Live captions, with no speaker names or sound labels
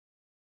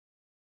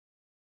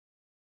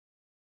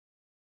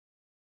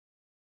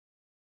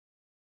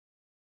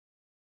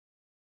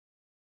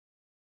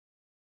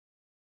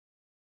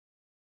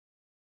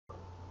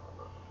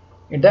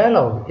A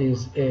dialog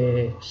is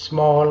a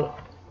small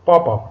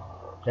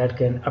pop-up that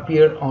can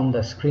appear on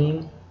the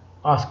screen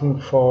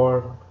asking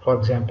for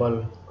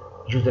example,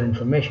 user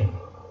information.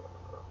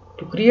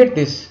 To create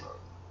this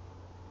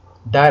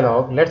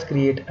dialog, let's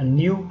create a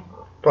new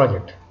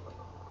project.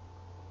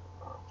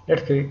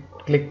 Let's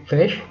click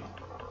Finish.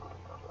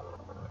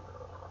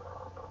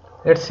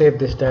 Let's save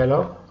this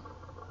dialog.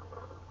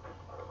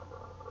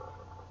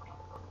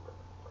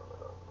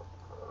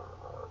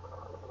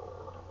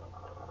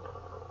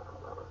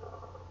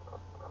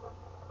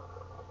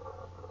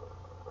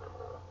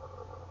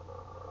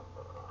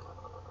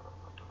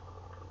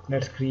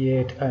 Let's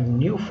create a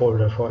new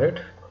folder for it.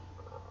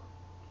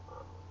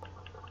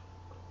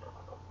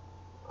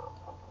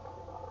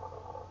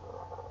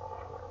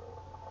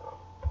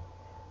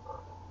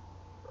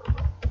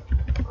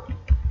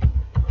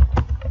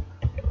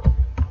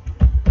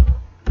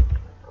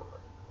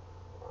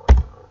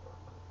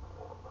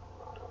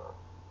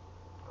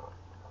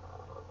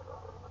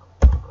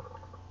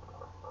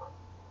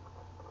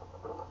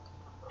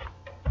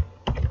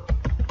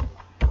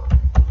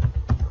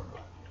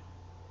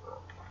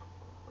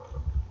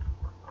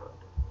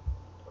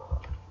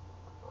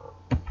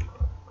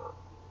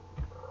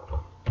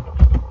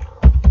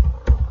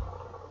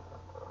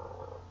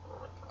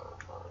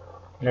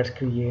 Let's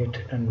create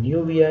a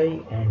new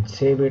VI and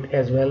save it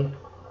as well.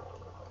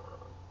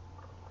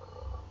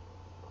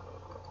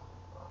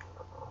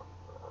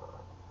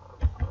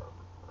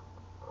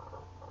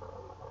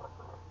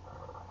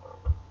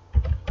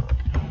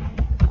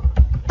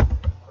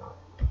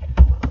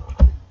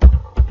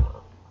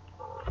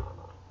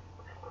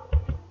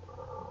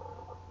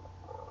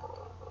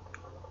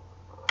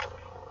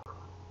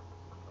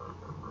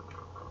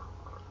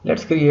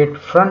 Let's create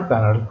front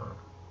panel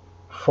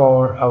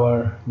for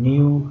our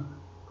new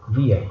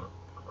VI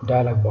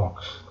dialog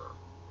box.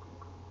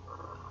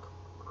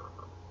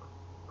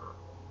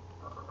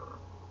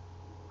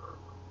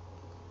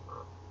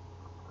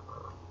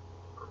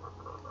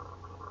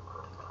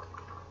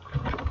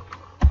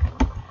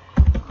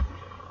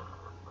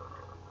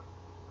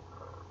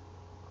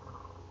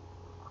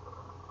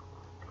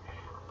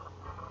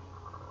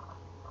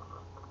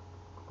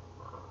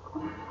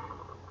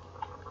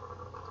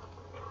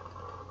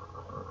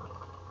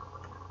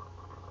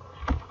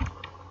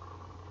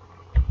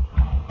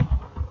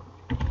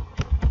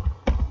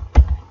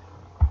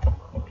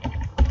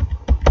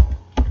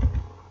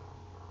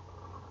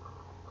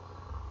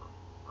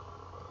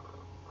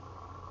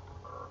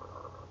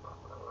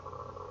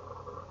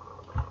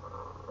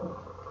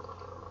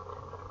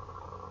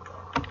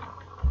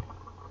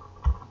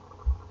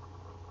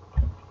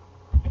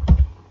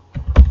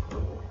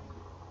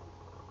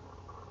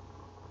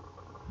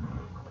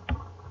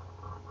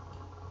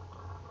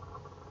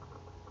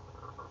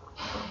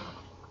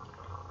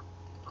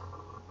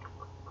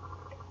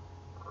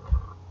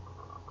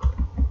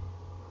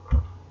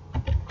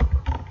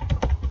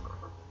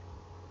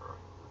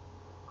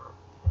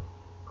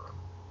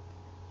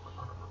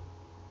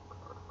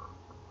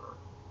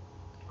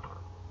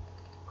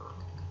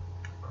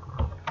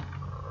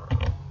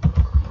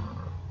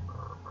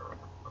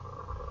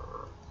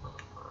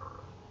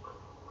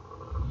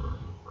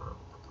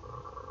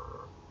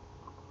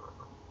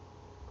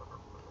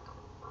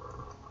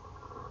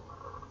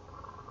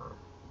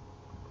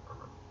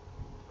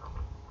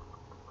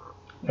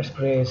 Let's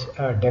press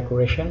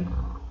decoration.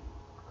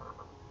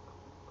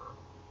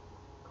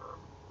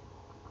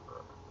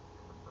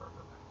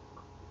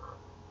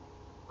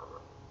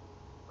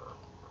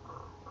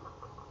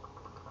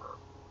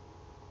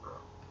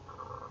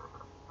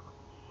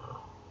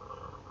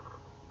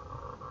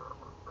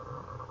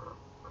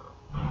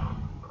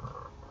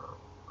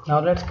 Now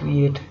let's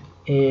create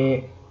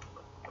a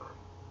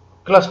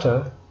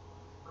cluster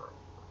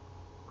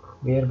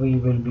where we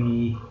will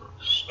be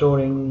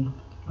storing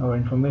our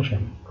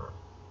information.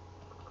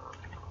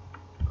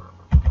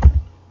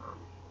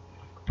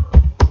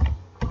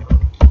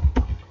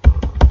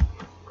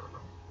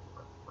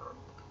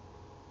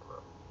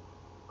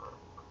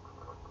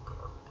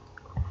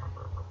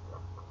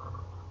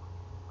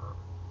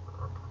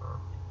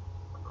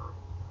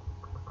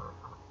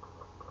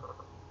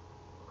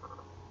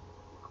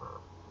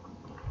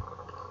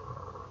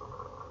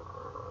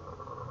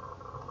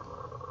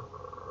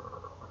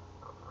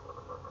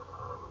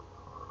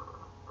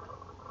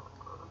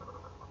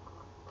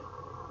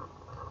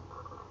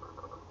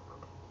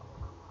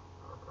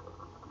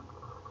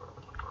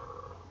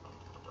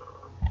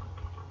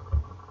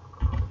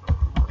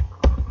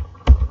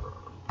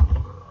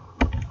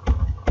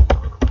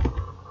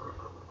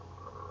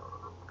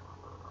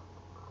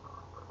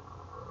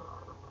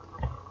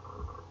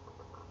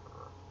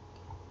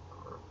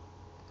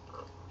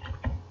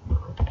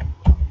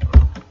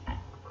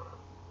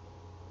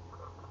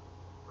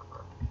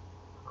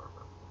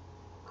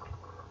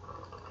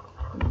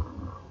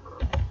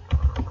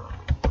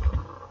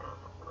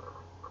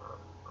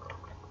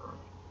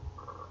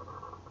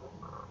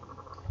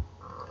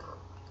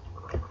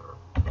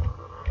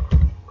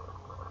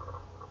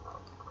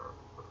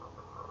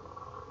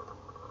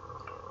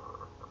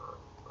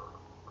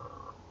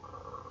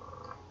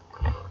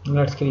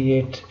 Let's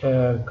create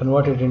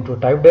convert it into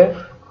type def,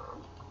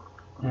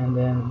 and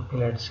then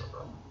let's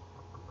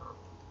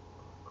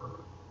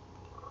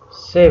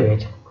save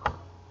it.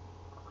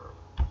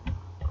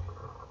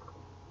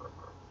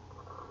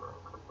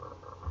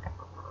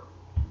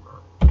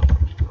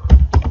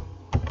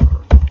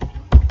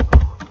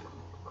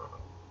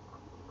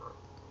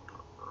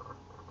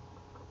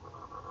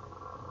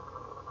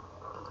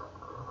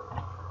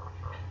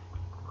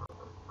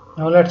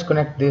 Now let's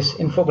connect this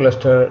info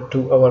cluster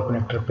to our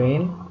connector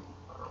pane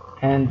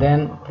and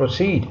then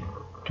proceed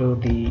to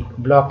the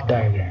block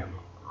diagram.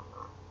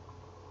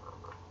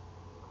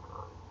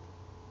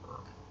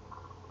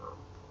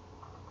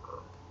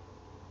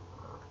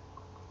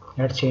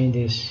 Let's change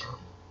this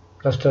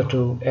cluster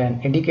to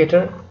an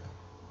indicator.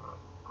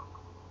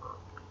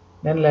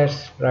 Then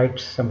let's write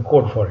some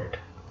code for it.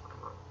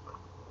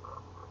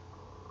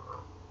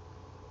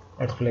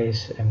 Let's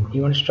place an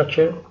event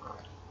structure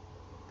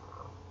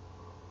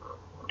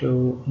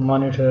to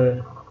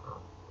monitor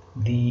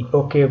the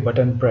OK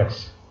button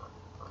press.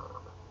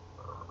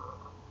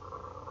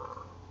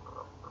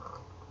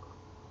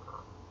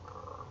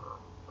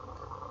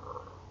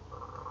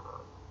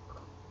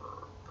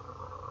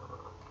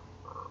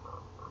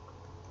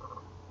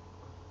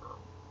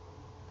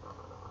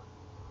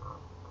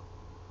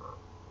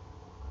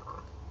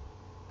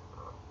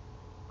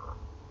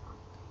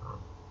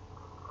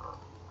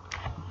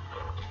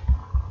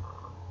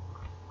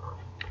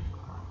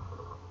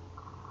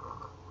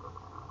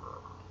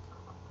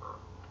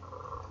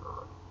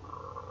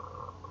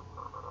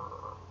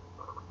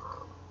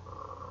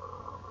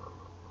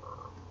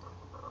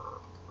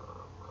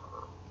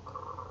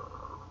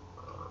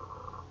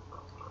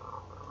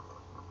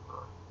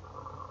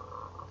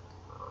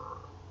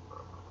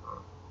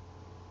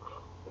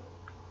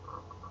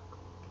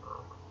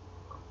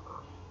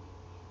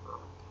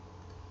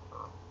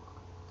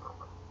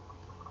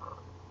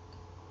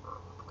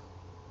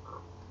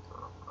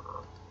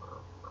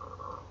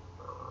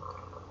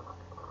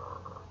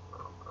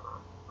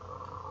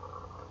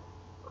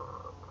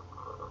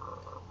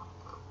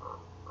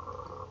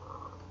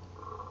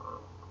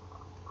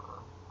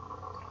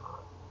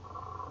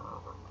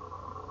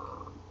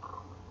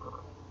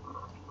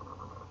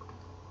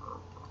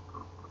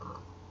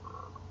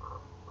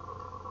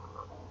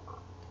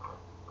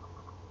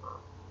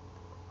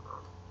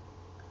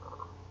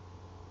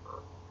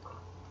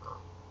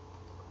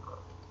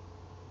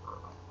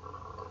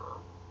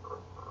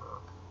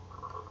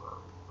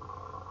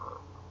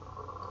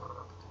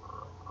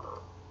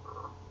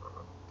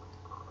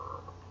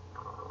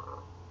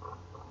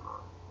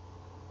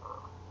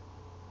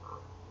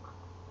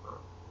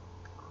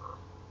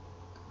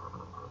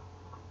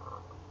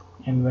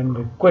 And when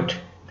we quit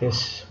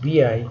this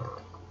VI,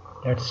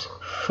 let's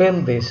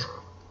fill this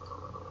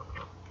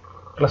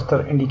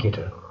cluster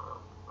indicator.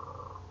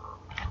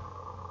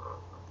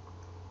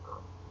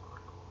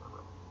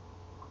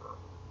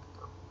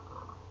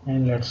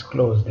 And let's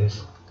close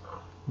this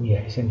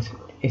VI since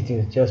it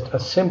is just a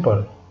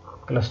simple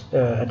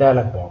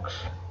dialog box.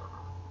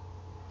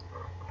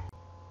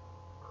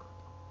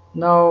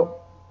 Now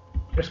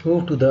let's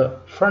move to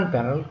the front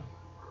panel,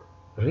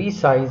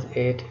 resize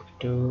it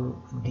to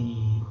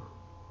the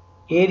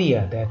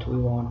area that we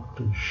want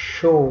to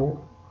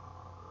show,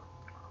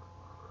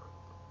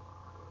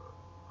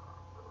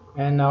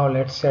 and now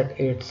let's set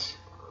its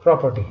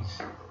properties.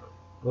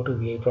 Go to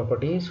VI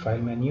properties, file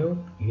menu,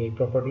 VI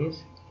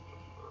properties,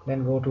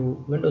 then go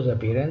to Windows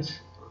appearance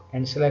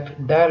and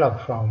select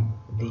dialog from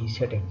the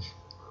settings.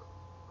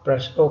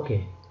 Press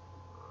OK.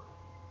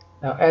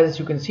 Now as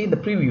you can see in the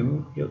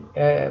preview,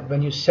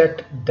 when you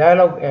set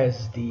dialog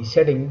as the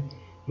setting,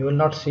 you will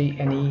not see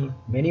any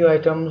menu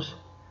items,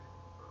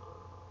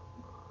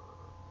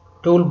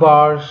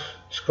 toolbars,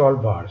 scroll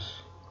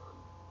bars.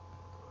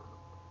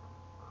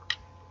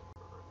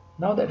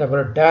 Now that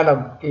our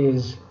dialog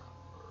is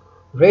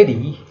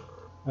ready,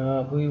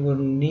 we will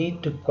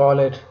need to call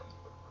it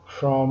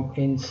from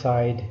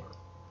inside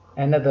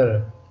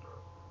another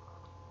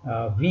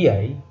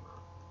VI.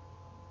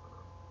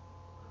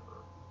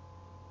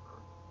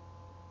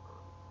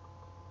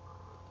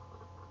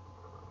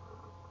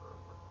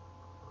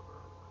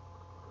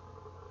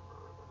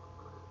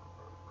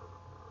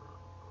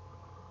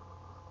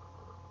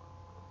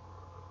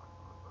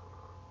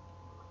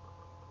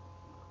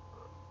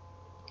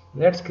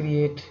 Let's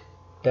create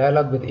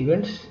dialog with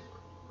events.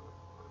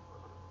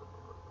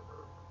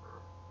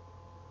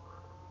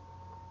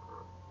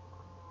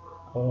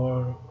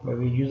 Or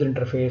maybe user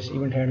interface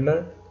event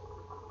handler,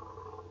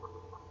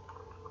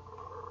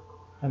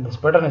 and this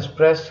button is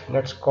pressed.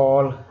 Let's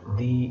call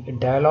the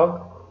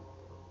dialog.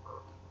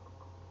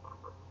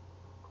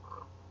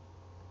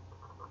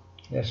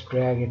 Let's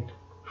drag it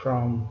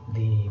from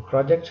the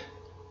project.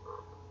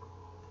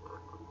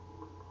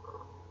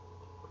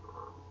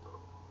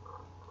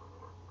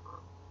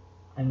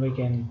 And we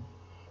can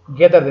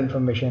gather the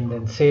information,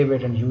 then save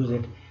it and use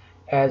it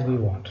as we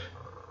want.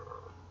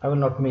 I will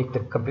not make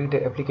the complete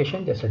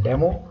application, just a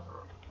demo.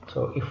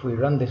 So if we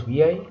run this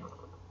VI,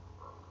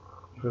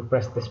 if we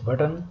press this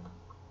button,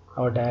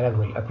 our dialog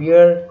will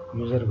appear.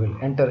 User will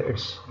enter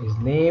his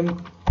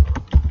name,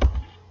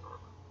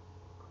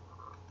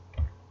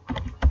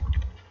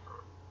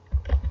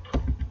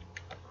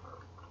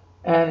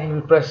 and he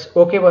will press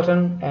OK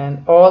button,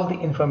 and all the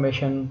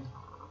information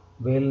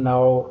will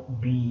now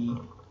be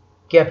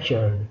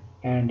captured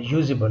and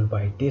usable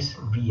by this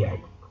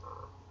VI.